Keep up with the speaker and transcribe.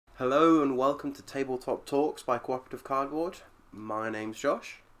Hello and welcome to Tabletop Talks by Cooperative Cardboard. My name's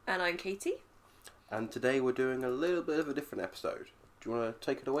Josh. And I'm Katie. And today we're doing a little bit of a different episode. Do you want to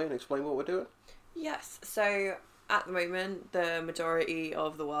take it away and explain what we're doing? Yes, so at the moment the majority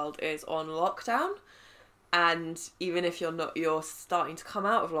of the world is on lockdown. And even if you're starting to come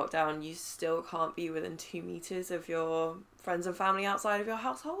out of lockdown, you still can't be within 2 meters of your friends and family outside of your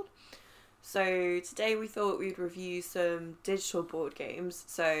household. So today we thought we'd review some digital board games,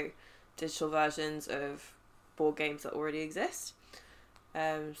 so digital versions of board games that already exist,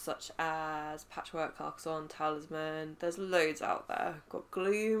 such as Patchwork, Carcassonne, Talisman. There's loads out there. Got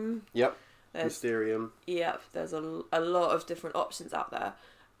Gloom. Yep. There's, Mysterium. Yep. There's a lot of different options out there,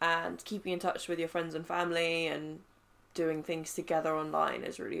 and keeping in touch with your friends and family and doing things together online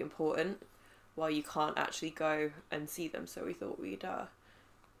is really important. While you can't actually go and see them, so we thought we'd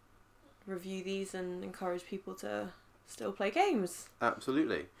review these and encourage people to still play games.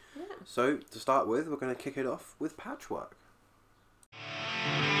 Absolutely. Yeah. So, to start with, we're going to kick it off with Patchwork.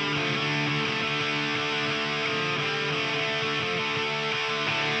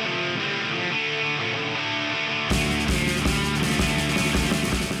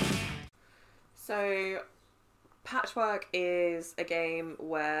 So, Patchwork is a game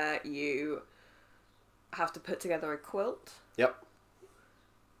where you have to put together a quilt. Yep.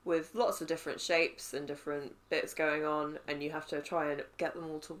 With lots of different shapes and different bits going on, and you have to try and get them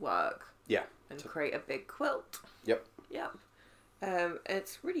all to work. Yeah. And create a big quilt. Yep. Yep.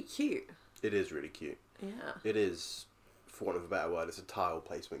 It's really cute. It is really cute. Yeah. It is, for want of a better word, it's a tile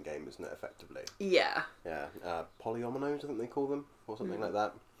placement game, isn't it, effectively? Yeah. Yeah. Polyominoes, I think they call them, or something like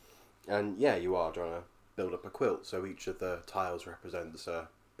that. And yeah, you are trying to build up a quilt, so each of the tiles represents a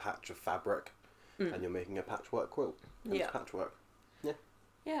patch of fabric, and you're making a patchwork quilt. And it's patchwork. Yeah.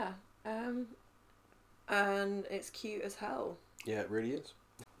 Yeah. And it's cute as hell. Yeah, it really is.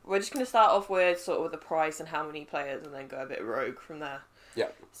 We're just going to start off with sort of the price and how many players, and then go a bit rogue from there. Yeah.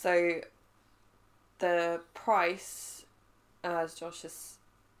 So, the price, as Josh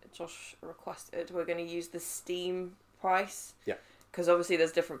requested, we're going to use the Steam price. Yeah. Because obviously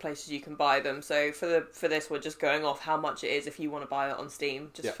there's different places you can buy them. So for this, we're just going off how much it is if you want to buy it on Steam,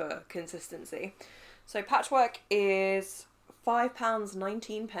 just for consistency. So Patchwork is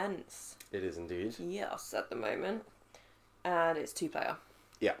 £5.19. It is indeed. Yes, at the moment. And it's 2-player.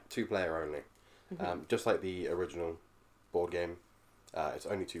 Yeah, 2-player only. Just like the original board game, it's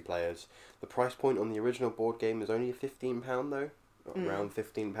only 2 players. The price point on the original board game is only £15 though, around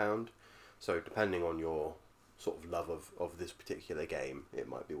 £15. So depending on your sort of love of this particular game, it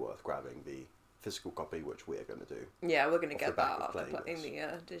might be worth grabbing the physical copy, which we're going to do. Yeah, we're going to get that after playing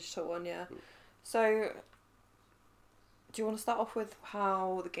the digital one, yeah. So, do you want to start off with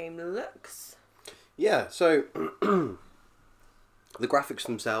how the game looks? Yeah, so the graphics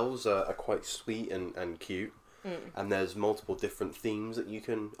themselves are quite sweet and cute, and there's multiple different themes that you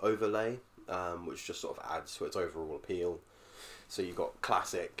can overlay, which just sort of adds to its overall appeal. So you've got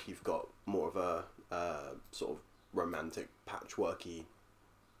classic, you've got more of a sort of romantic patchworky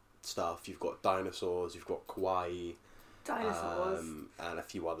stuff, you've got dinosaurs, you've got kawaii, and a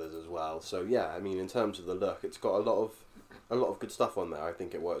few others as well. So yeah, I mean, in terms of the look, it's got a lot of good stuff on there. I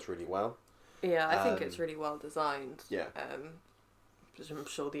think it works really well. Yeah, I think it's really well designed. Yeah. I'm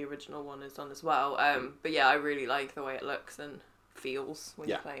sure the original one is done as well. But yeah, I really like the way it looks and feels when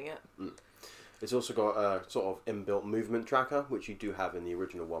you're playing it. It's also got a sort of inbuilt movement tracker, which you do have in the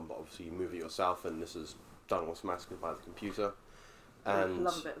original one, but obviously you move it yourself, and this is done automatically by the computer. And I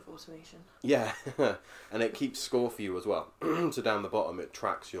love a bit of automation. Yeah, and it keeps score for you as well. So down the bottom, it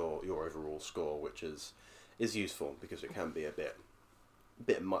tracks your overall score, which is useful because it can be a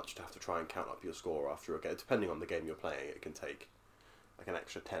bit much to have to try and count up your score after a game. Depending on the game you're playing, it can take like an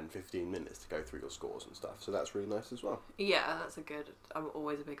extra 10-15 minutes to go through your scores and stuff. So that's really nice as well. Yeah, I'm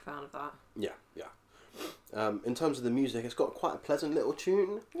always a big fan of that. Yeah. In terms of the music, it's got quite a pleasant little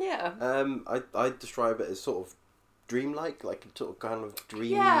tune. Yeah. I'd describe it as sort of dreamlike, like a sort of kind of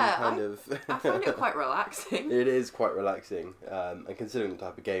dreamy I find it quite relaxing. It is quite relaxing, and considering the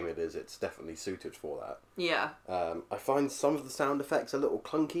type of game it is, it's definitely suited for that. Yeah. I find some of the sound effects a little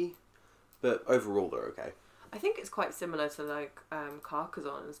clunky, but overall they're okay. I think it's quite similar to like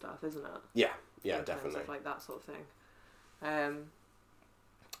Carcassonne and stuff, isn't it? Yeah, in definitely. terms of like that sort of thing.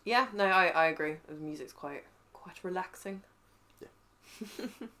 Yeah, no, I agree. The music's quite relaxing. Yeah.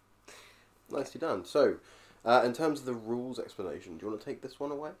 Nicely done. So, in terms of the rules explanation, do you want to take this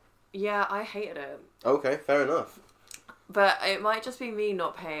one away? Yeah, I hated it. Okay, fair enough. But it might just be me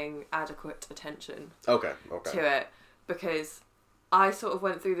not paying adequate attention to it, because I sort of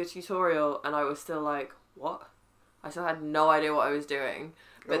went through the tutorial and I was still like, what? I still had no idea what I was doing.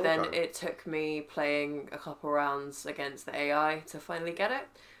 But then okay. it took me playing a couple rounds against the AI to finally get it.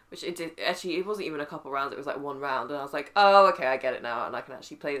 Which it did. Actually, it wasn't even a couple rounds. It was like one round, and I was like, "Oh, okay, I get it now, and I can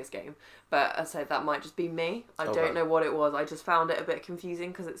actually play this game." But I said that might just be me. I don't know what it was. I just found it a bit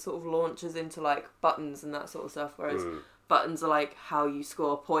confusing because it sort of launches into like buttons and that sort of stuff, whereas buttons are like how you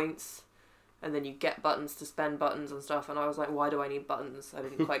score points, and then you get buttons to spend buttons and stuff. And I was like, "Why do I need buttons?" I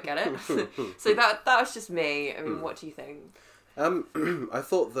didn't quite get it. So that was just me. I mean, what do you think? I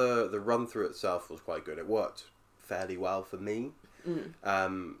thought the run through itself was quite good. It worked fairly well for me.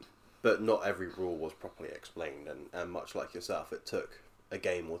 But not every rule was properly explained, and much like yourself, it took a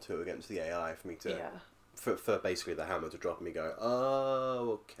game or two against the AI for me to for basically the hammer to drop and me go,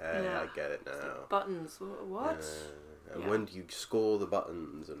 oh, okay, I get it now. Buttons, what? And when do you score the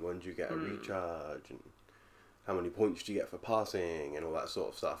buttons, and when do you get a recharge, and how many points do you get for passing, and all that sort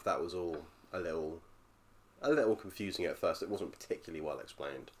of stuff. That was all a little confusing at first. It wasn't particularly well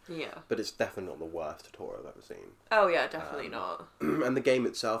explained. Yeah. But it's definitely not the worst tutorial I've ever seen. Oh yeah, definitely not. And the game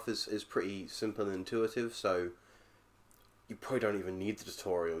itself is pretty simple and intuitive, so you probably don't even need the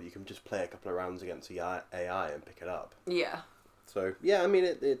tutorial. You can just play a couple of rounds against the AI and pick it up. Yeah. So yeah, I mean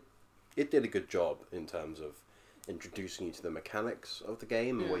it did a good job in terms of introducing you to the mechanics of the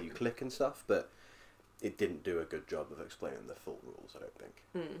game and where you click and stuff, but it didn't do a good job of explaining the full rules, I don't think.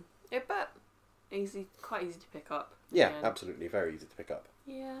 Yeah, but quite easy to pick up. Yeah, absolutely, very easy to pick up.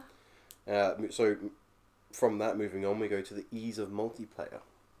 Yeah. So from that, moving on, we go to the ease of multiplayer.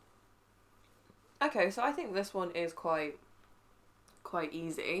 Okay, so I think this one is quite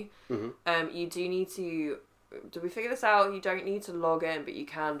easy. You do need to. Did we figure this out? You don't need to log in, but you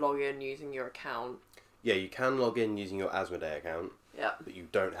can log in using your account. Yeah, you can log in using your Asmodee account. Yeah. But you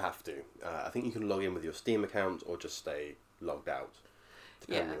don't have to. I think you can log in with your Steam account or just stay logged out,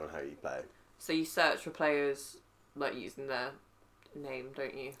 depending on how you play. So you search for players like using their name,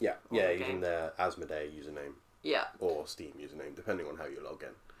 don't you? Yeah, using their Asmodee username. Yeah. Or Steam username, depending on how you log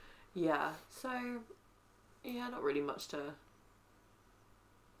in. Yeah. So, yeah, not really much to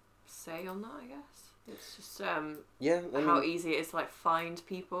say on that, I guess. It's just how easy it is to like find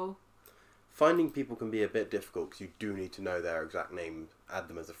people. Finding people can be a bit difficult because you do need to know their exact name, add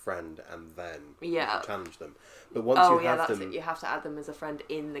them as a friend, and then you can challenge them. But once you have them... it. You have to add them as a friend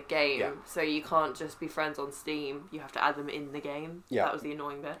in the game. Yeah. So you can't just be friends on Steam. You have to add them in the game. Yeah. That was the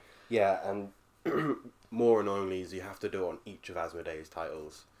annoying bit. Yeah, and more annoyingly is you have to do it on each of Asmodee's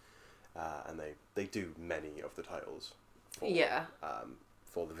titles. And they do many of the titles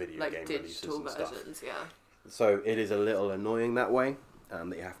for the video game releases and stuff. Versions, yeah. So it is a little annoying that way.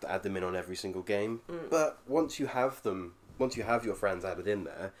 That you have to add them in on every single game. But once you have your friends added in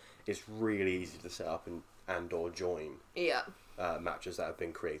there, it's really easy to set up and or join matches that have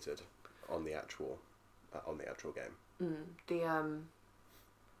been created on the actual game. The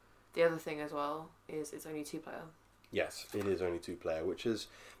other thing as well is it's only 2-player. Yes, it is only 2-player, which is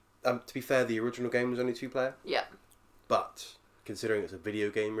to be fair, the original game was only 2-player. Yeah. But considering it's a video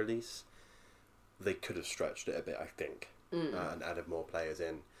game release, they could have stretched it a bit, I think. And added more players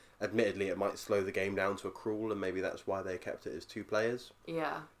in. Admittedly, it might slow the game down to a crawl, and maybe that's why they kept it as 2 players.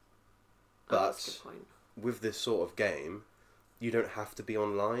 Yeah. But that's a good point. With this sort of game, you don't have to be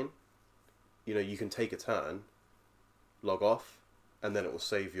online. You know, you can take a turn, log off, and then it will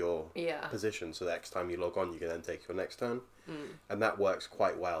save your position. So the next time you log on, you can then take your next turn, and that works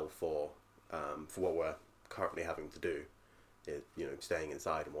quite well for what we're currently having to do. Staying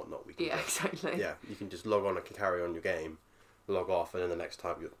inside and whatnot. Exactly. Yeah, you can just log on and carry on your game, log off, and then the next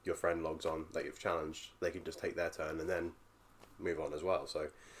time your friend logs on that you've challenged, they can just take their turn and then move on as well.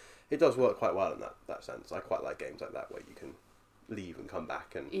 So it does work quite well in that sense. I quite like games like that where you can leave and come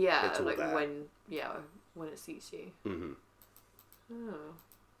back and it's all like there. when it suits you. Mm-hmm.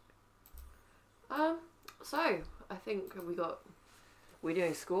 Oh. So I think we're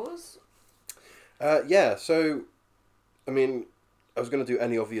doing scores. Yeah. So. I mean, I was going to do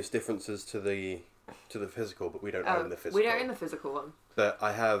any obvious differences to the physical, but we don't own the physical. We don't own the physical one. But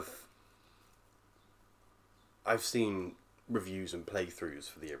I've seen reviews and playthroughs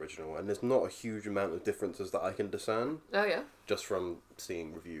for the original, and there's not a huge amount of differences that I can discern. Oh yeah. Just from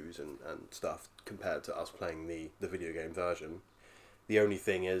seeing reviews and stuff compared to us playing the video game version. The only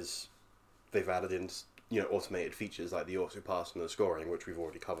thing is they've added in automated features like the auto pass and the scoring, which we've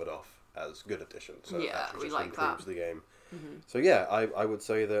already covered off as good additions. So that we just like improves that. the game. Mm-hmm. So yeah, I would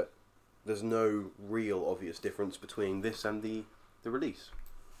say that there's no real obvious difference between this and the release.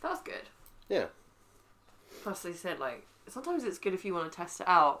 That's good. Yeah. Plus, they said sometimes it's good if you want to test it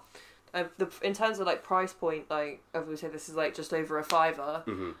out. In terms of price point, as we said, this is just over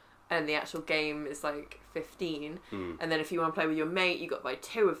 $5. and the actual game is like 15. Mm. And then if you want to play with your mate, you got to buy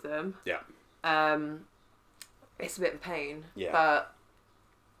 2 of them. Yeah. It's a bit of a pain. Yeah. But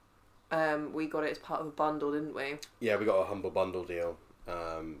we got it as part of a bundle, didn't we? Yeah, we got a humble bundle deal.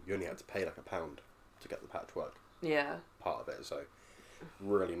 You only had to pay like £1 to get the patchwork Yeah. part of it, so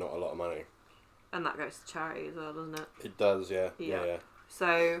really not a lot of money. And that goes to charity as well, doesn't it? It does, yeah. Yeah. Yeah.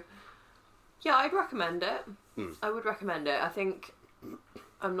 So, yeah, I'd recommend it. Mm. I would recommend it. I think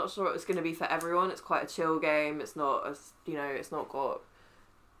I'm not sure it's going to be for everyone. It's quite a chill game. It's not as it's not got.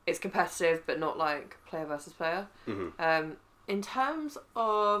 It's competitive, but not like player versus player. Mm-hmm. In terms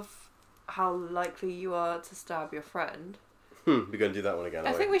of how likely you are to stab your friend, We're going to do that one again.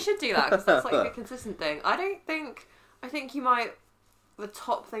 I think we should do that because that's like a consistent thing. I think you might. The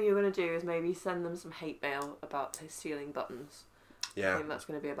top thing you're going to do is maybe send them some hate mail about stealing buttons. Yeah. I think that's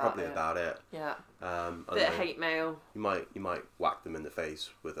going to be Probably about it. Yeah. I Bit of don't know. hate mail. You might whack them in the face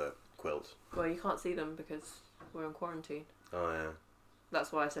with a quilt. Well, you can't see them because we're in quarantine. Oh yeah.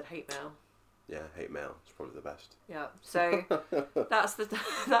 That's why I said hate mail. Yeah, hate mail is probably the best. Yeah. So that's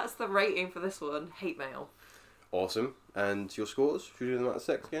the rating for this one. Hate mail. Awesome. And your scores? Should we do them out of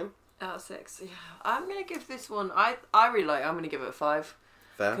 6 again? Out of 6. Yeah. I'm gonna give this one. I really like. I'm gonna give it a 5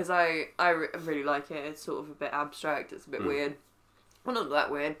 Fair. because really like it. It's sort of a bit abstract. It's a bit weird. Well, not that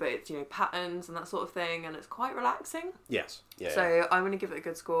weird, but it's patterns and that sort of thing, and it's quite relaxing. Yes. Yeah. So yeah. I'm gonna give it a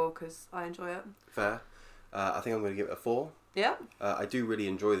good score because I enjoy it. Fair. I think I'm going to give it a 4. Yeah. I do really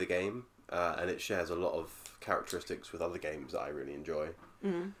enjoy the game, and it shares a lot of characteristics with other games that I really enjoy.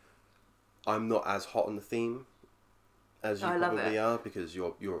 Mm. I'm not as hot on the theme as you I love probably it. are because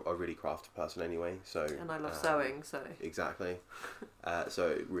you're a really crafty person anyway. So And I love sewing, so exactly. So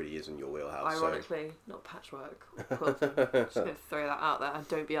it really is in your wheelhouse. ironically, not patchwork. Or quilting. Just gonna throw that out there, and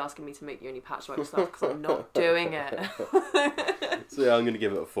don't be asking me to make you any patchwork stuff because I'm not doing it. So yeah, I'm going to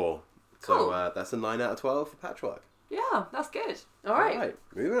give it a 4. Cool. So that's a 9 out of 12 for patchwork. Yeah, that's good. All right,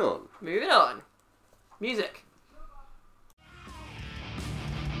 moving on. moving on. Music.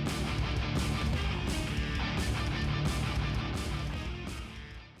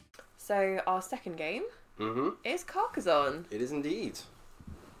 So our second game Mm-hmm. is Carcassonne. It is indeed.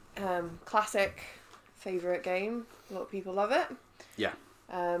 Classic, favourite game. A lot of people love it. Yeah.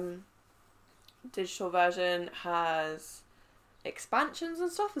 Digital version has expansions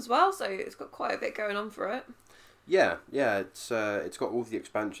and stuff as well, so it's got quite a bit going on for it. Yeah. It's got all the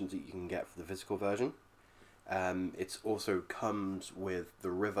expansions that you can get for the physical version. It also comes with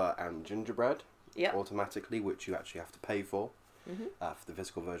the River and Gingerbread automatically, which you actually have to pay for the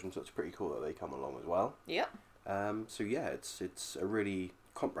physical version. So it's pretty cool that they come along as well. Yep. So yeah, it's a really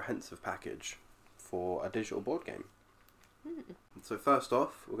comprehensive package for a digital board game. So first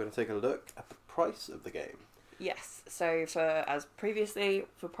off, we're going to take a look at the price of the game. Yes. So as previously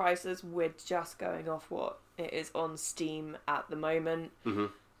for prices, we're just going off what it is on Steam at the moment,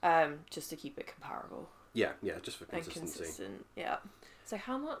 just to keep it comparable. Yeah, just for And consistency. consistent. Yeah. So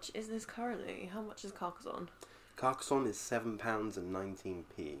how much is this currently? How much is Carcassonne? Carcassonne is £7.19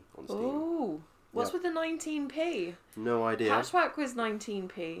 on Steam. Ooh. What's Yep. with the 19p? No idea. Patchwork was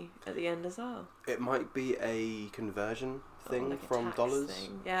 19p at the end as well. It might be a conversion thing Like a from tax dollars.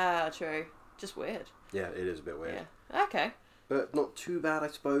 thing. Yeah, true. Just weird. Yeah, it is a bit weird. Yeah. Okay. But not too bad, I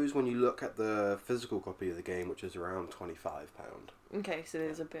suppose, when you look at the physical copy of the game, which is around £25. Okay, so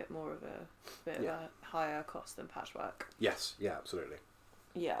there's a bit more of a higher cost than Patchwork. Yes, yeah, absolutely.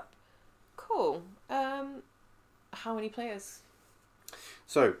 Yeah. Cool. How many players?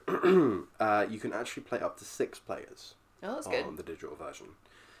 So, you can actually play up to 6 players Oh, that's good. on the digital version.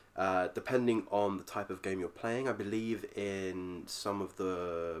 Depending on the type of game you're playing, I believe in some of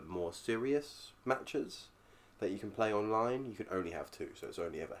the more serious matches that you can play online, you can only have 2, so it's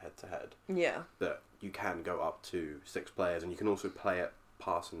only ever head-to-head. Yeah. But you can go up to 6 players, and you can also play it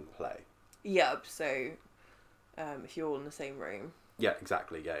pass and play. Yep. So, if you're all in the same room. Yeah,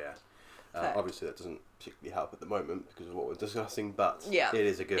 exactly, yeah. Fair. Obviously, that doesn't particularly help at the moment because of what we're discussing, but Yeah, it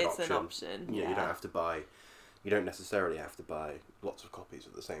is a good it's option. an option. You Yeah. don't have to buy. You don't necessarily have to buy lots of copies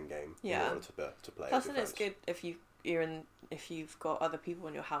of the same game Yeah. in order to play. Plus, with then your it's friends. good if you've got other people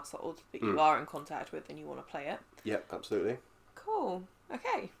in your household that Mm. you are in contact with and you want to play it. Yep, absolutely. Cool.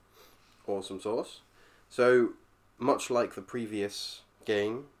 Okay. Awesome sauce. So, much like the previous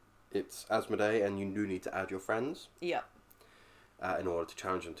game, it's Asmodee, and you do need to add your friends Yep. in order to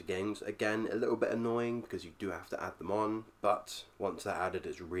challenge them to games. Again, a little bit annoying because you do have to add them on, but once they're added,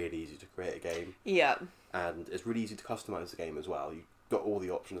 it's really easy to create a game, Yep. and it's really easy to customize the game as well. You've got all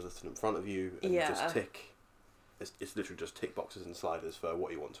the options listed in front of you, and Yeah. you just tick it's literally just tick boxes and sliders for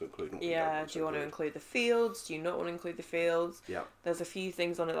what you want to include. And what Yeah, do you want to include the fields? Do you not want to include the fields? Yeah. There's a few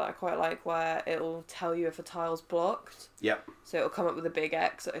things on it that I quite like where it'll tell you if a tile's blocked. Yep. So it'll come up with a big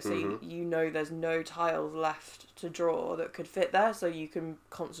X, so you know there's no tiles left to draw that could fit there, so you can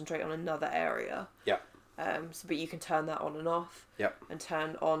concentrate on another area. Yep. But you can turn that on and off. Yep. And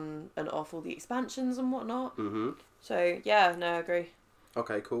turn on and off all the expansions and whatnot. Mm-hmm. So, yeah, no, I agree.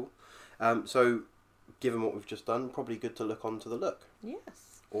 Okay, cool. So, given what we've just done, probably good to look onto the look.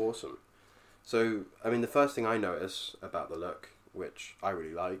 Yes. Awesome. So, I mean, the first thing I notice about the look, which I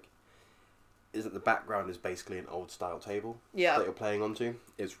really like, is that the background is basically an old style table that you're playing onto.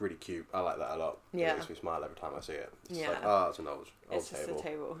 It's really cute. I like that a lot. Yeah. It makes me smile every time I see it. It's Yeah. like, oh, it's an old It's table. just a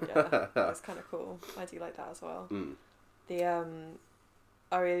table, yeah. That's kind of cool. I do like that as well. Mm.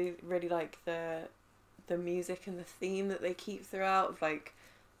 I really like the music and the theme that they keep throughout of like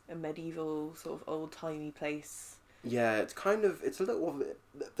a medieval sort of old timey place. Yeah, it's a little,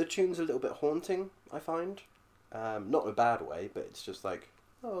 the tune's a little bit haunting, I find. Not in a bad way, but it's just like,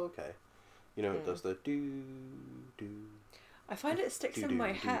 oh, okay. You know, it does the do. I find it sticks in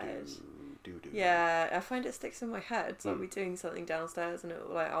my head. Do. Yeah, I find it sticks in my head. So I'll be doing something downstairs and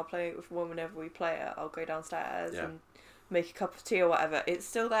I'll play it with one whenever we play it. I'll go downstairs and make a cup of tea or whatever. It's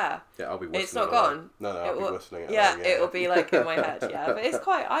still there. Yeah, I'll be whistling. It's not gone. No, I'll be whistling it. Yeah, it'll be like in my head. Yeah, but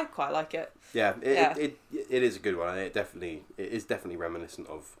I quite like it. Yeah, it is a good one. It is definitely reminiscent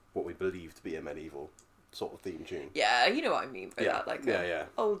of what we believe to be a medieval sort of theme tune. Yeah, you know what I mean by that, like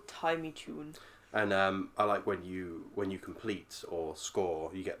old timey tune. And I like when you complete or score,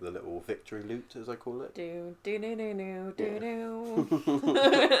 you get the little victory loot, as I call it. Do.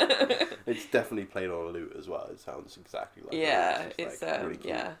 It's definitely played on a lute as well. It sounds exactly like it's like, really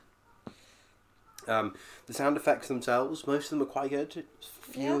cute. yeah. The sound effects themselves, most of them are quite good.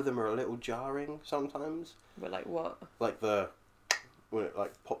 A few of them are a little jarring sometimes. But like what? Like when it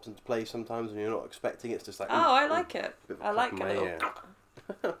like pops into play sometimes and you're not expecting it, it's just like... I like it. I like it.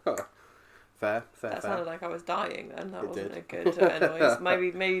 Fair. That sounded like I was dying then. That wasn't a good noise.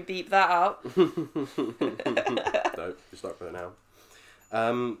 Maybe beep that out. No, just not for it now.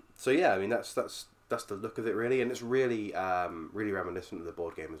 So yeah, I mean that's the look of it really, and it's really really reminiscent of the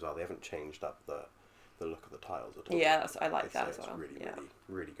board game as well. They haven't changed up the look of the tiles at all. Yeah, I like that as well. It's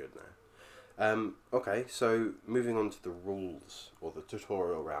really good now. Okay, so moving on to the rules or the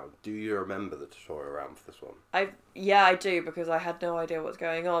tutorial round. Do you remember the tutorial round for this one? I do, because I had no idea what's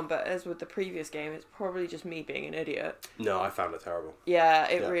going on, but as with the previous game, it's probably just me being an idiot. No, I found it terrible.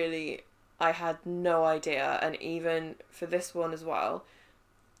 Yeah, really, I had no idea, and even for this one as well,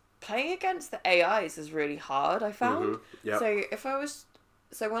 playing against the AIs is really hard, I found. Mm-hmm. Yep.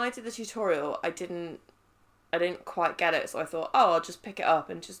 So when I did the tutorial, I didn't quite get it, so I thought, I'll just pick it up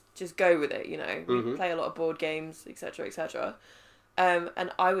and just go with it, you know. We play a lot of board games, etc., etc.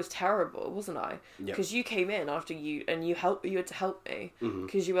 And I was terrible, wasn't I? Because you came in after you had to help me,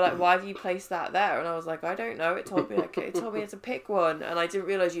 because you were like, why have you placed that there? And I was like, I don't know. It told me to pick one, and I didn't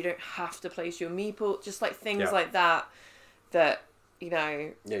realise you don't have to place your meeple, just like things like that. You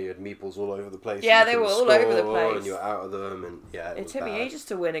know. Yeah, you had meeples all over the place. Yeah, they were all over the place, and you were out of them, and it took me ages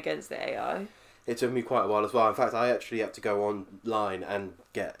to win against the AI. It took me quite a while as well. In fact, I actually had to go online and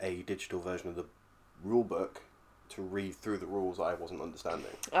get a digital version of the rule book to read through the rules I wasn't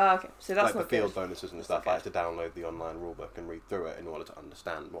understanding. Oh, okay. So that's like not the field good. bonuses and stuff. I had to download the online rule book and read through it in order to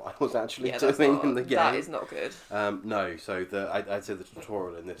understand what I was actually doing in the game. That is not good. No, so I'd say the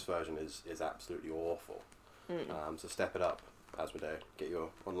tutorial in this version is absolutely awful. So step it up, Asmodee. Get your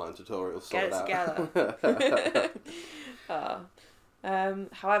online tutorials sorted out. Get it together.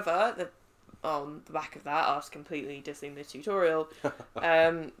 However, on the back of that, us completely dissing the tutorial,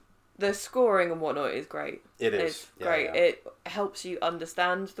 the scoring and whatnot is great. It is. It's great. Yeah. It helps you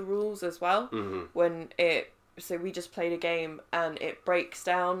understand the rules as well. So we just played a game and it breaks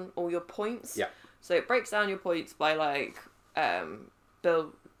down all your points. Yeah. So it breaks down your points by like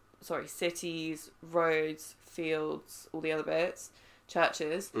cities, roads, fields, all the other bits,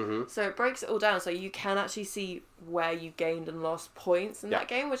 churches. So it breaks it all down so you can actually see where you gained and lost points in that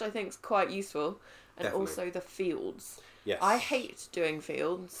game, which I think is quite useful. And also the fields. Yes. I hate doing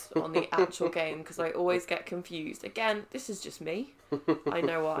fields on the actual game because I always get confused. Again, this is just me. I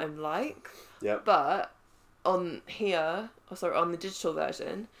know what I'm like. Yep. But on the digital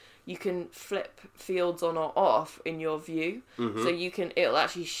version, you can flip fields on or off in your view. So it'll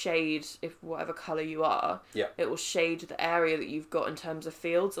actually shade, if whatever colour you are, it will shade the area that you've got in terms of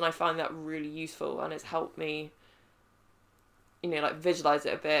fields, and I find that really useful, and it's helped me, visualise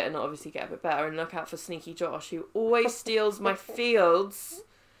it a bit and obviously get a bit better, and look out for Sneaky Josh, who always steals my fields.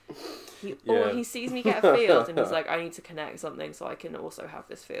 Or he sees me get a field and he's like, I need to connect something so I can also have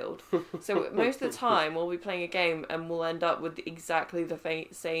this field. So most of the time we'll be playing a game and we'll end up with exactly the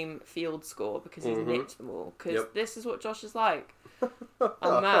same field score because he's nicked them all. Because this is what Josh is like.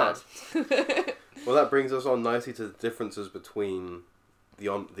 I'm mad. Well, that brings us on nicely to the differences between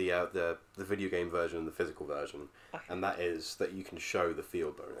the video game version and the physical version, and that is that you can show the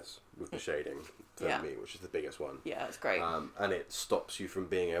field bonus with the shading for me, which is the biggest one. Yeah, it's great. And it stops you from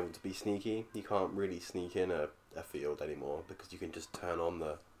being able to be sneaky. You can't really sneak in a field anymore because you can just turn on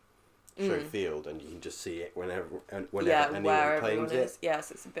the show field and you can just see it whenever anyone claims it. Yes,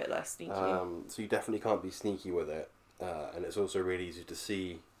 it's a bit less sneaky. So you definitely can't be sneaky with it, and it's also really easy to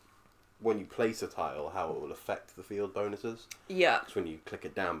see when you place a tile how it will affect the field bonuses. Yeah. Because when you click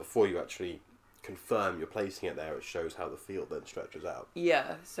it down, before you actually confirm you're placing it there, it shows how the field then stretches out.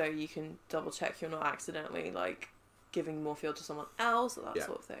 Yeah, so you can double check you're not accidentally like giving more field to someone else or that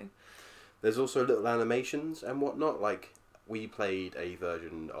sort of thing. There's also little animations and whatnot, like we played a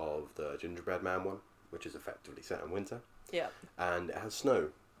version of the Gingerbread Man one, which is effectively set in winter. Yeah. And it has snow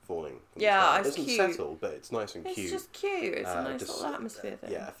falling from the sky. It doesn't settle, but it's nice and cute. It's just cute. It's a nice little atmosphere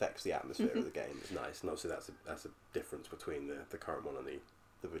thing. Yeah, affects the atmosphere of the game. It's nice, and obviously that's a difference between the current one and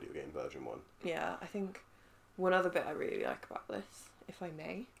the video game version one. Yeah, I think one other bit I really like about this, if I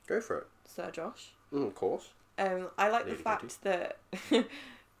may. Go for it, Sir Josh. Of course. I like the fact that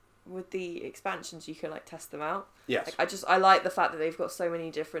with the expansions you can like test them out. Yes. Like, I like the fact that they've got so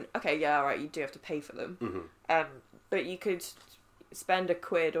many different. Okay, yeah, all right, you do have to pay for them. But you could spend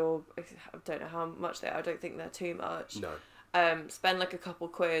 £1 or I don't know how much they are. I don't think they're too much. No. Spend like a couple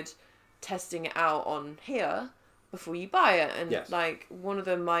 £, testing it out on here before you buy it. And like one of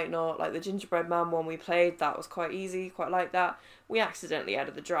them might not, like the Gingerbread Man one we played, that was quite easy, quite like that. We accidentally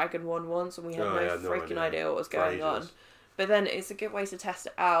added the Dragon one once and we had no freaking idea what was going on. But then it's a good way to test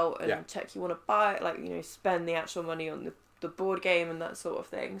it out and check you want to buy it, like, you know, spend the actual money on the board game and that sort of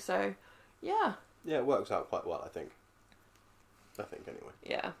thing. So, yeah. Yeah, it works out quite well, I think. Anyway.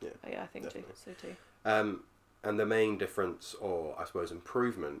 Yeah, I think definitely. So too. And the main difference, or I suppose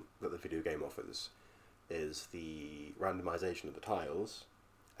improvement, that the video game offers is the randomization of the tiles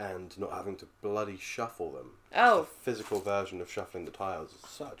and not having to bloody shuffle them. The physical version of shuffling the tiles is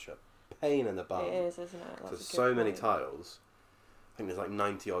such a pain in the bum. It is, isn't it? There's so many tiles. I think there's like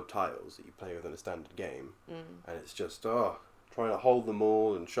 90 odd tiles that you play within a standard game, and it's just trying to hold them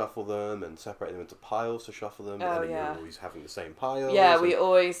all and shuffle them and separate them into piles to shuffle them. And then you're always having the same piles. Yeah, we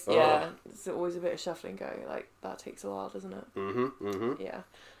always there's always a bit of shuffling going. Like that takes a while, doesn't it? Yeah,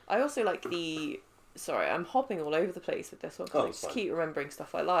 I also like the. Sorry, I'm hopping all over the place with this one because I just keep remembering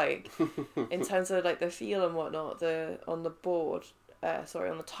stuff I like. In terms of like the feel and whatnot, on the board.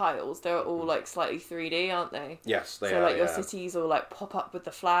 On the tiles, they're all like slightly 3D, aren't they? Yes, they are. So like your cities all like pop up with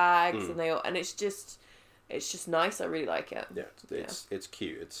the flags, and it's just nice. I really like it. Yeah, it's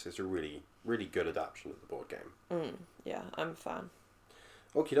cute. It's a really really good adaptation of the board game. Yeah, I'm a fan.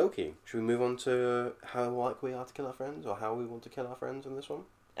 Okie dokie. Should we move on to how like we are to kill our friends, or how we want to kill our friends in this one?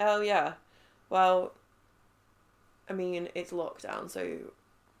 Oh yeah, well, I mean it's lockdown, so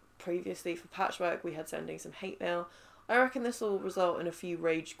previously for Patchwork we had sending some hate mail. I reckon this will result in a few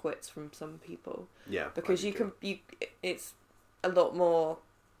rage quits from some people. Yeah, because it's a lot more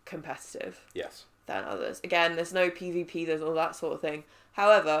competitive. Yes. Than others. Again, there's no PvP, there's all that sort of thing.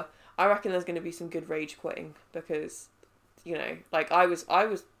 However, I reckon there's going to be some good rage quitting because, you know, like I was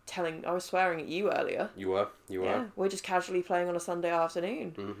swearing at you earlier. You were. Yeah, we're just casually playing on a Sunday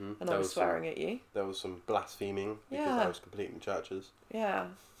afternoon, and I was swearing at you. There was some blaspheming because I was completing churches. Yeah.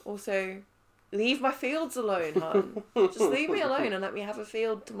 Also, leave my fields alone, hon. Just leave me alone and let me have a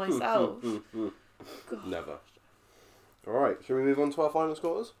field to myself. Never. Alright, shall we move on to our final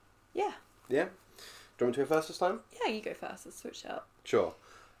scores? Yeah. Yeah? Do you want me to go first this time? Yeah, you go first. Let's switch it up. Sure.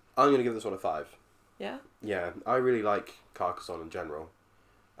 I'm going to give this one a 5. Yeah? Yeah, I really like Carcassonne in general.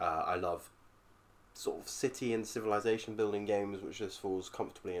 I love sort of city and civilization building games, which just falls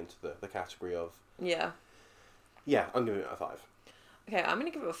comfortably into the category of... Yeah. Yeah, I'm giving it a 5. Okay, I'm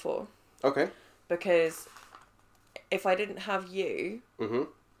going to give it a 4. Okay. Because if I didn't have you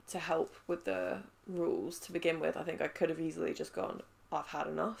to help with the rules to begin with, I think I could have easily just gone, I've had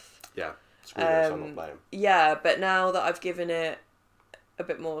enough. Yeah, screw this, I'm not playing. Yeah, but now that I've given it a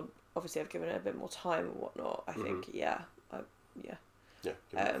bit more, obviously I've given it a bit more time and whatnot, I think, Yeah, give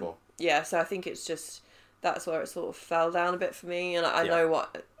it a 4. Yeah, so I think it's just, that's where it sort of fell down a bit for me, and I know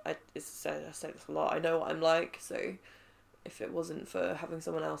what, I say this a lot, I know what I'm like, so if it wasn't for having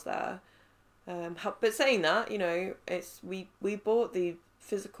someone else there. But saying that, you know, we bought the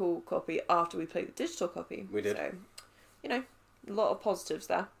physical copy after we played the digital copy. We did. So, you know, a lot of positives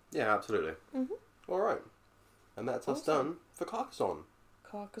there. Yeah, absolutely. All right. And that's us done for Carcassonne.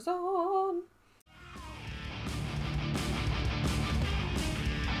 Carcassonne.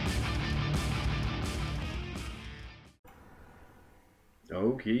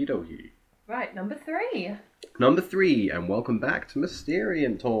 Okie dokie. Right, number 3. Number 3, and welcome back to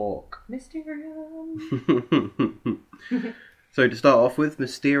Mysterium Talk. Mysterium. So to start off with,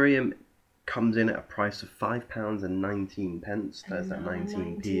 Mysterium comes in at a price of £5.19. There's that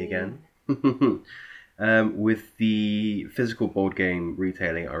 19p again. With the physical board game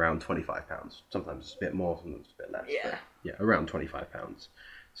retailing at around £25. Sometimes it's a bit more, sometimes it's a bit less. Yeah. Yeah, around £25.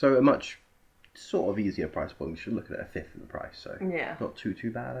 So a much sort of easier price point. We should look at it a fifth of the price, so Yeah. not too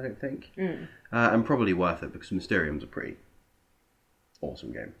bad, I don't think. And probably worth it because Mysterium's a pretty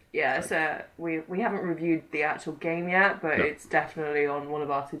awesome game. Yeah, so we haven't reviewed the actual game yet, but it's definitely on one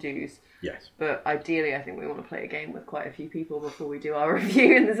of our to-dos. Yes. But ideally, I think we want to play a game with quite a few people before we do our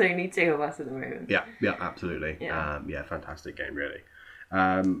review, and there's only 2 of us at the moment. Yeah, absolutely. Yeah. Fantastic game, really.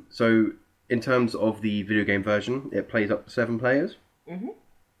 So, in terms of the video game version, it plays up to 7 players,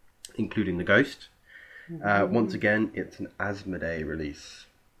 including the Ghost. Once again, it's an Asmodee release.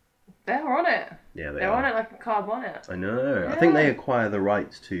 They're on it. Yeah, They're on it like a carb on it. I know. I think they acquire the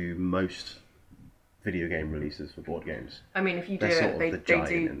rights to most video game releases for board games. I mean, if you do They're sort it, of they the do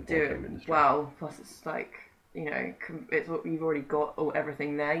giant in the do board it game industry. well. Plus, it's like, you know, it's what you've already got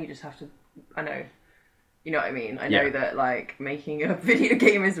everything there. You just have to. I know. You know what I mean? I know that like making a video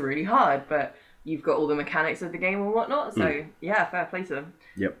game is really hard, but you've got all the mechanics of the game and whatnot. So yeah, fair play to them.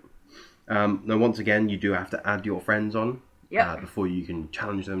 Yep. Now, once again, you do have to add your friends on before you can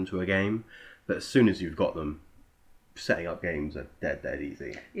challenge them to a game. But as soon as you've got them, setting up games are dead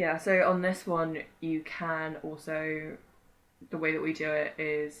easy. Yeah, so on this one, you can also... The way that we do it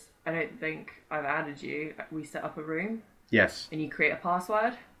is... I don't think I've added you. We set up a room. Yes. And you create a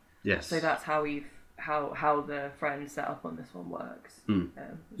password. Yes. So that's how how the friend set up on this one works.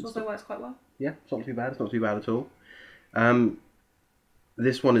 Which also works quite well. Yeah, it's not too bad. It's not too bad at all.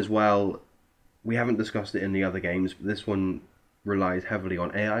 This one as well, we haven't discussed it in the other games, but this one relies heavily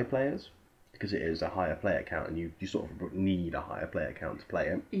on AI players because it is a higher player count, and you sort of need a higher player count to play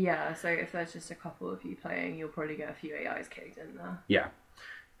it. Yeah, so if there's just a couple of you playing, you'll probably get a few AIs kicked in there. Yeah.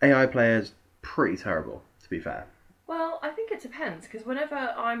 AI players, pretty terrible, to be fair. Well, I think it depends, because whenever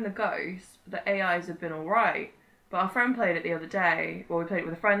I'm the ghost, the AIs have been alright. But our friend played it the other day, we played it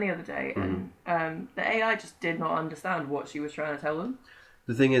with a friend the other day, and the AI just did not understand what she was trying to tell them.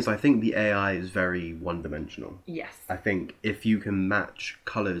 The thing is, I think the AI is very one-dimensional. Yes. I think if you can match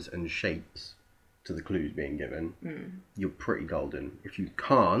colours and shapes to the clues being given, you're pretty golden. If you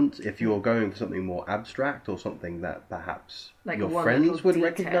can't, if you're going for something more abstract or something that perhaps like your friends would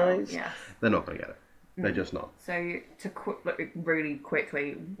recognise, yes. They're not going to get it. They're just not. So, really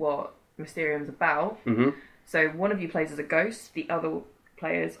quickly, what Mysterium's about. Mm-hmm. So, one of you plays as a ghost, the other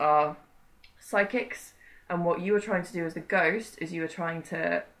players are psychics, and what you are trying to do as the ghost is you are trying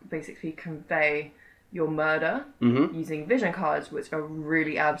to basically convey your murder using vision cards, which are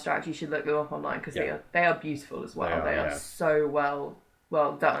really abstract. You should look them up online because they are beautiful as well. They are so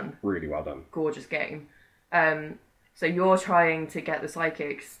well done. Really well done. Gorgeous game. So you're trying to get the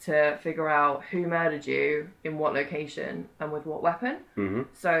psychics to figure out who murdered you, in what location, and with what weapon. Mm-hmm.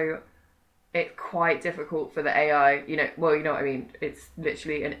 So it's quite difficult for the AI, you know what I mean? It's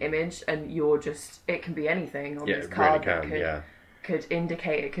literally an image, and it can be anything on this card that could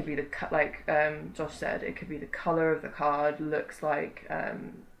indicate, it could be like Josh said, it could be the colour of the card looks like,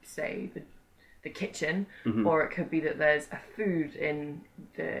 say, the kitchen, or it could be that there's a food in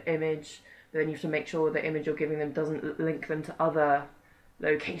the image. Then you have to make sure the image you're giving them doesn't link them to other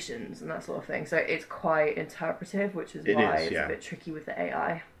locations and that sort of thing. So it's quite interpretive, which is why it's a bit tricky with the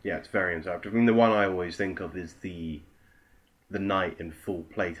AI. Yeah, it's very interpretive. I mean, the one I always think of is the knight in full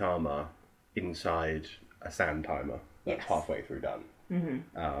plate armour inside a sand timer that's halfway through done.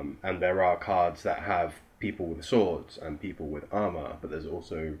 Mm-hmm. And there are cards that have people with swords and people with armour, but there's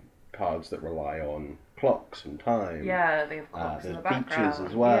also cards that rely on clocks and time. Yeah, they have clocks in the background. Beaches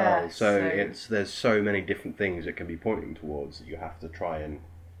as well. Yeah, so there's so many different things it can be pointing towards that you have to try and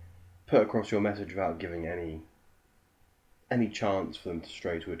put across your message without giving any chance for them to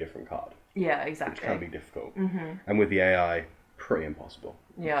stray to a different card. Yeah, exactly. Which can be difficult. Mm-hmm. And with the AI, pretty impossible.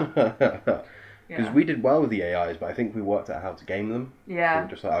 Yeah. Because we did well with the AIs, but I think we worked out how to game them. Yeah. We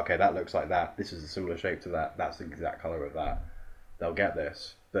were just like, okay, that looks like that. This is a similar shape to that. That's the exact colour of that. They'll get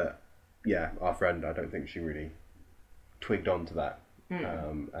this. But yeah, our friend, I don't think she really twigged on to that.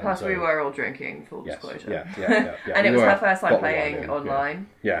 Plus, we were all drinking, full disclosure. Yeah. And it was her first time playing online.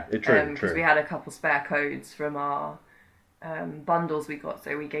 Yeah, it's true. Because we had a couple spare codes from our bundles we got,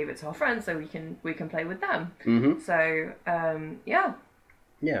 so we gave it to our friends so we can play with them. Mm-hmm. So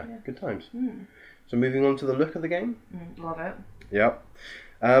yeah, good times. So moving on to the look of the game. Love it. Yep.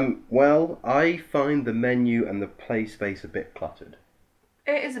 Well, I find the menu and the play space a bit cluttered.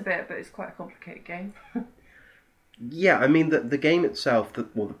 It is a bit, but it's quite a complicated game. Yeah, I mean, the game itself, the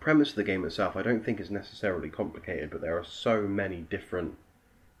premise of the game itself, I don't think is necessarily complicated, but there are so many different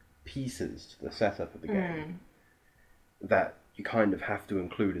pieces to the setup of the game that you kind of have to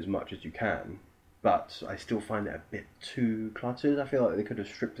include as much as you can. But I still find it a bit too cluttered. I feel like they could have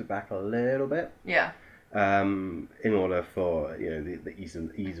stripped it back a little bit. Yeah. In order for the ease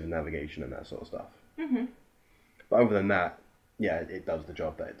of navigation and that sort of stuff. Mm-hmm. But other than that, yeah, it does the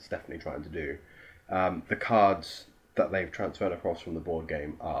job that it's definitely trying to do. The cards that they've transferred across from the board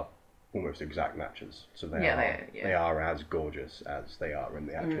game are almost exact matches, so they are as gorgeous as they are in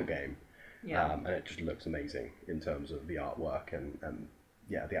the actual game. Yeah. And it just looks amazing in terms of the artwork and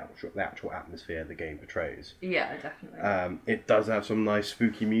the actual atmosphere the game portrays. Yeah, definitely. It does have some nice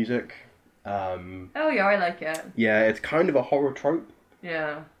spooky music. Oh yeah, I like it. Yeah, it's kind of a horror trope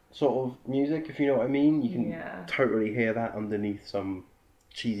Yeah. sort of music, if you know what I mean. You can totally hear that underneath some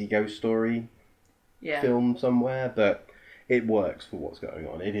cheesy ghost story film somewhere, but it works for what's going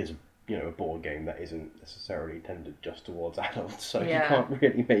on. It is, a board game that isn't necessarily tended just towards adults, so you can't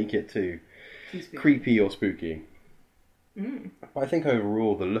really make it too creepy or spooky. But I think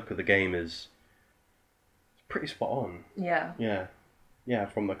overall the look of the game is pretty spot on. Yeah. Yeah,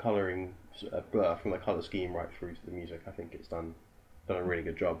 from the colouring, from the colour scheme right through to the music, I think it's done a really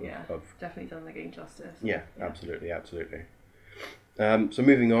good job of definitely done the game justice. Yeah, absolutely. So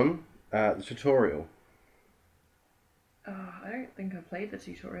moving on, the tutorial. I don't think I played the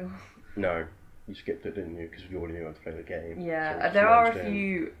tutorial. No, you skipped it, didn't you? Because you already knew how to play the game. Yeah, so there are a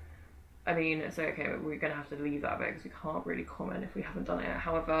few. I mean, so okay, we're going to have to leave that bit because we can't really comment if we haven't done it yet.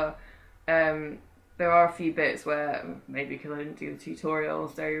 However, there are a few bits where, maybe because I didn't do the tutorial,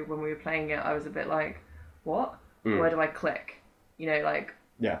 so when we were playing it, I was a bit like, what? Where do I click?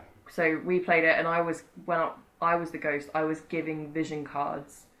 Yeah. So we played it, and I was the ghost, I was giving vision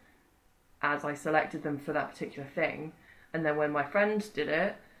cards as I selected them for that particular thing. And then when my friend did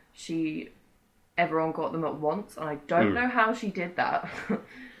it, everyone got them at once, and I don't know how she did that.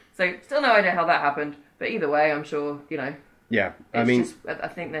 So still no idea how that happened, but either way, I'm sure, Yeah, I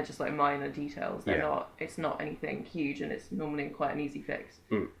think they're just like minor details. It's not anything huge, and it's normally quite an easy fix.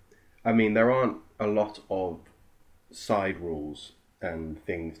 I mean, there aren't a lot of side rules and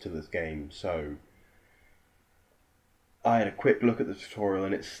things to this game, so I had a quick look at the tutorial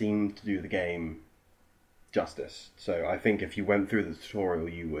and it seemed to do the game justice. So I think if you went through the tutorial,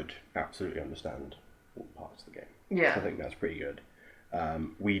 you would absolutely understand all parts of the game. Yeah. So I think that's pretty good.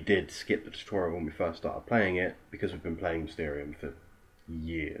 We did skip the tutorial when we first started playing it because we've been playing Mysterium for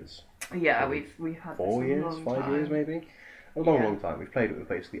years. Yeah, we've had 4 years, 5 years maybe. A long time. We've played it with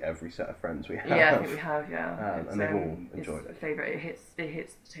basically every set of friends we have. Yeah, I think we have. Yeah, and they've all enjoyed it. Favorite. It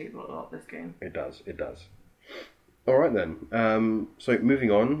hits the table a lot. This game. It does. All right then. So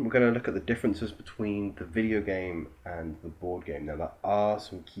moving on, we're going to look at the differences between the video game and the board game. Now there are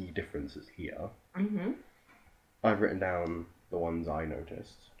some key differences here. I've written down the ones I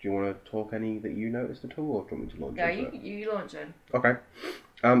noticed. Do you want to talk any that you noticed at all, or do you want me to launch into it? you launch it. Okay.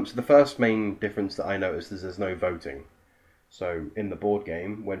 So the first main difference that I noticed is there's no voting. So in the board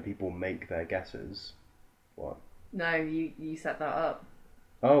game, when people make their guesses, what? No, you set that up.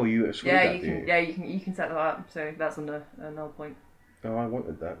 Oh, you exclude that, you can. Yeah, you can set that up. So that's a null point. Oh, I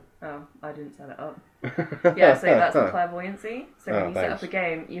wanted that. Oh, I didn't set it up. Yeah, so that's a clairvoyancy. So when you set up a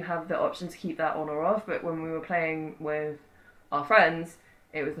game, you have the option to keep that on or off. But when we were playing with our friends,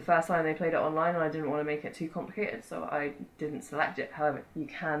 it was the first time they played it online, and I didn't want to make it too complicated, so I didn't select it. However, you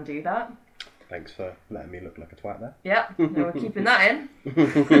can do that. Thanks for letting me look like a twat there. Yeah, no, we're keeping that in.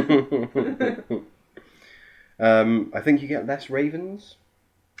 I think you get less ravens.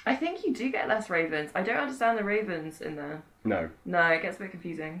 I think you do get less ravens. I don't understand the ravens in there. No, it gets a bit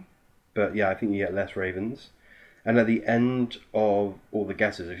confusing. But yeah, I think you get less ravens. And at the end of all the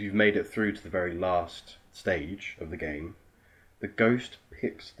guesses, if you've made it through to the very last stage of the game, the ghost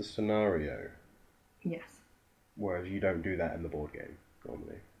picks the scenario. Yes. Whereas you don't do that in the board game,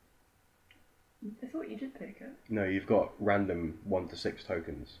 normally. I thought you did pick it. No, you've got random 1 to 6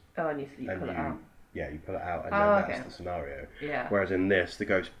 tokens. Oh, and you pull it out. Yeah, you pull it out, and then that's the scenario. Yeah. Whereas in this, the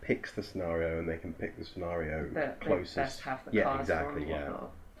ghost picks the scenario, and they can pick the scenario closest. Best have the cards exactly. Yeah.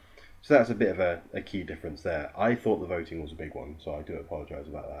 Whatnot. So that's a bit of a key difference there. I thought the voting was a big one, so I do apologise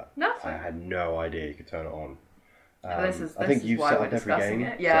about that. That's I had no idea you could turn it on. I think you've set up every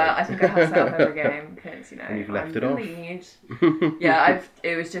game. Yeah, so. I think I have set up every game because and you've left it off. Yeah,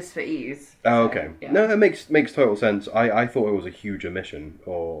 it was just for ease. Oh, okay. So, yeah. No, it makes total sense. I thought it was a huge omission,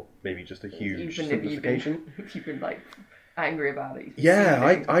 or maybe just a huge simplification. You've been like angry about it. Yeah,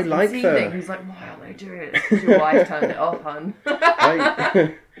 I like the. He's like, why aren't they doing it? Because your wife turned it off, hun.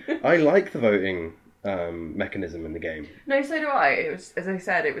 I like the voting mechanism in the game. No, so do I. It was, as I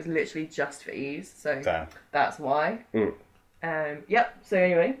said, it was literally just for ease, so fair. That's why. Yep. So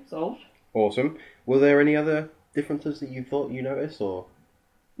anyway, solved. Awesome. Were there any other differences that you thought you noticed, or?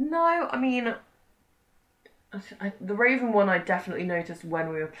 No, I mean, the Raven one I definitely noticed when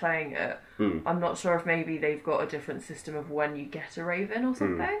we were playing it. I'm not sure if maybe they've got a different system of when you get a Raven or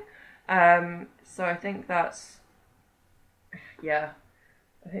something. So I think that's, yeah.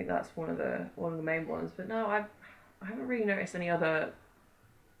 I think that's one of the main ones, but no, I haven't really noticed any other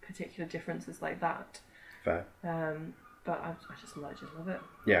particular differences like that. Fair. But I just love it.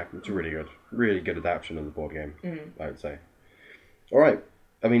 Yeah, it's a really good adaptation of the board game. I would say. All right,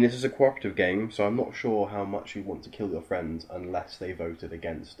 I mean this is a cooperative game, so I'm not sure how much you want to kill your friends unless they voted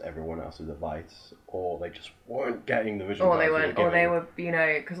against everyone else's advice, or they just weren't getting the vision. Or they weren't, or they were,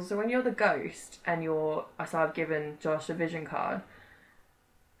 because also when you're the ghost and I've given Josh a vision card.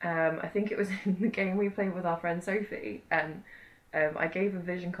 I think it was in the game we played with our friend Sophie, and I gave a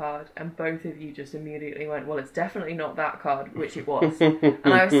vision card, and both of you just immediately went, well, it's definitely not that card, which it was. And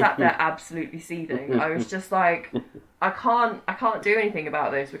I was sat there absolutely seething. I was just like, I can't do anything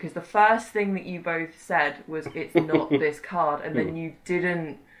about this, because the first thing that you both said was, it's not this card, and then you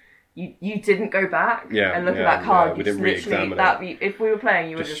didn't go back and look at that card. You just literally, if we were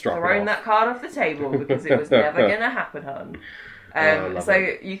playing, you would just thrown that card off the table, because it was never going to happen, hun. So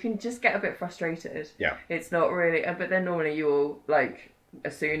you can just get a bit frustrated. Yeah. It's not really, but then normally you'll, like,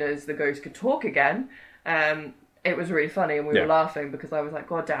 as soon as the ghost could talk again, it was really funny, and we were laughing, because I was like,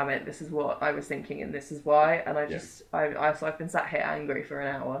 God damn it, this is what I was thinking, and this is why, and so I've been sat here angry for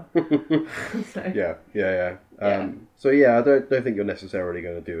an hour. So. Yeah. So yeah, I don't think you're necessarily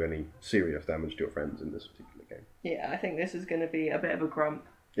going to do any serious damage to your friends in this particular game. Yeah, I think this is going to be a bit of a grump.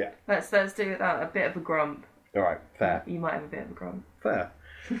 Yeah. Let's do that, a bit of a grump. All right, fair. You might have a bit of a grump. Fair.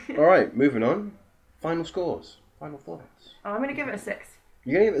 All right, moving on. Final scores. Final thoughts. I'm going to give it a 6.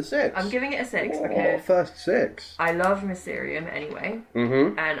 You're going to give it a 6? I'm giving it a 6 because... First 6. I love Mysterium anyway.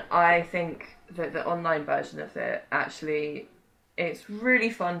 And I think that the online version of it, actually, it's really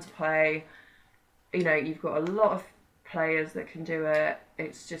fun to play. You know, you've got a lot of players that can do it.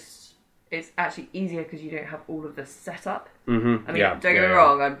 It's actually easier because you don't have all of the setup. I mean, don't get me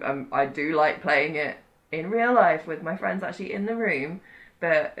wrong, I do like playing it in real life with my friends actually in the room,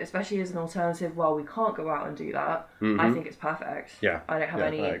 but especially as an alternative while we can't go out and do that, I think it's perfect. Yeah. I don't have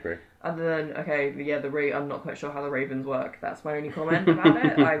any... I agree. Other than, I'm not quite sure how the Ravens work. That's my only comment about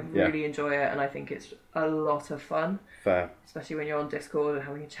it. I really enjoy it, and I think it's a lot of fun. Fair. Especially when you're on Discord and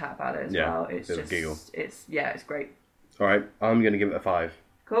having a chat about it as well. It's just... giggle. It's great. All right, I'm going to give it a 5.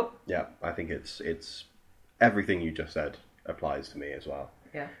 Cool. Yeah, I think it's everything you just said applies to me as well.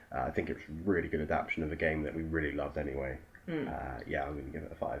 Yeah. I think it's a really good adaptation of a game that we really loved anyway. I'm going to give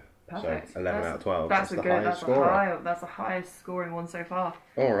it a 5. Perfect. So 11 out of 12. That's the highest score. That's the highest scoring one so far.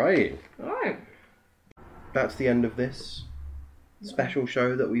 All right. Oh. That's the end of this special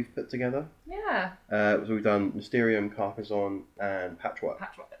show that we've put together. Yeah. So we've done Mysterium, Carcassonne, and Patchwork.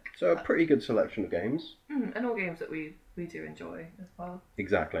 So a pretty good selection of games. And all games that we do enjoy as well.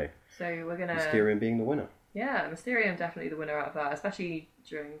 Exactly. So we're going to... Mysterium being the winner. Yeah, Mysterium definitely the winner out of that, especially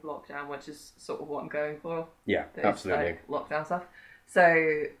during lockdown, which is sort of what I'm going for. Yeah, absolutely. Like, lockdown stuff.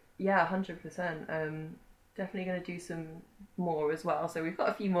 So, yeah, 100%. Definitely going to do some more as well. So we've got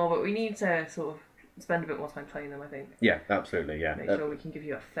a few more, but we need to sort of spend a bit more time playing them, I think. Yeah, absolutely, yeah. Make sure we can give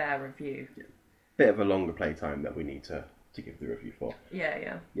you a fair review. Yeah. Bit of a longer play time that we need to give the review for.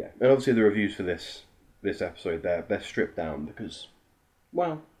 Yeah. Yeah, and obviously the reviews for this episode, they're stripped down because...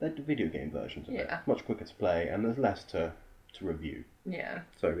 Well, they're the video game versions of it. Much quicker to play, and there's less to review. Yeah.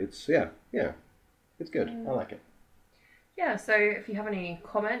 So it's, it's good. I like it. Yeah, so if you have any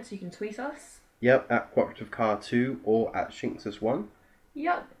comments, you can tweet us. Yep, at CooperativeCar2 or at Shinxus1.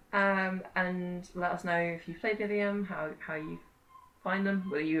 Yep, and let us know if you've played Lithium, how you find them,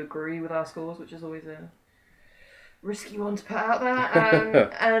 whether you agree with our scores, which is always a risky one to put out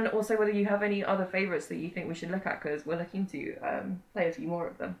there, and also whether you have any other favourites that you think we should look at, because we're looking to play a few more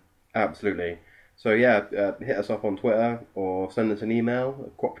of them. Absolutely. So yeah, hit us up on Twitter or send us an email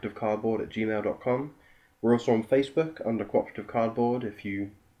at cooperativecardboard@gmail.com. We're also on Facebook under Cooperative Cardboard if you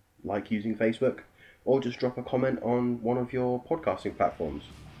like using Facebook, or just drop a comment on one of your podcasting platforms.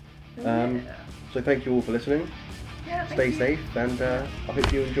 So thank you all for listening. Yeah, thank stay you. safe, and I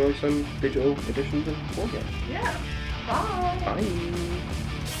hope you enjoy some digital editions of War Games. Yeah. Bye.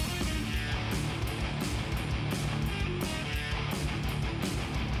 Bye.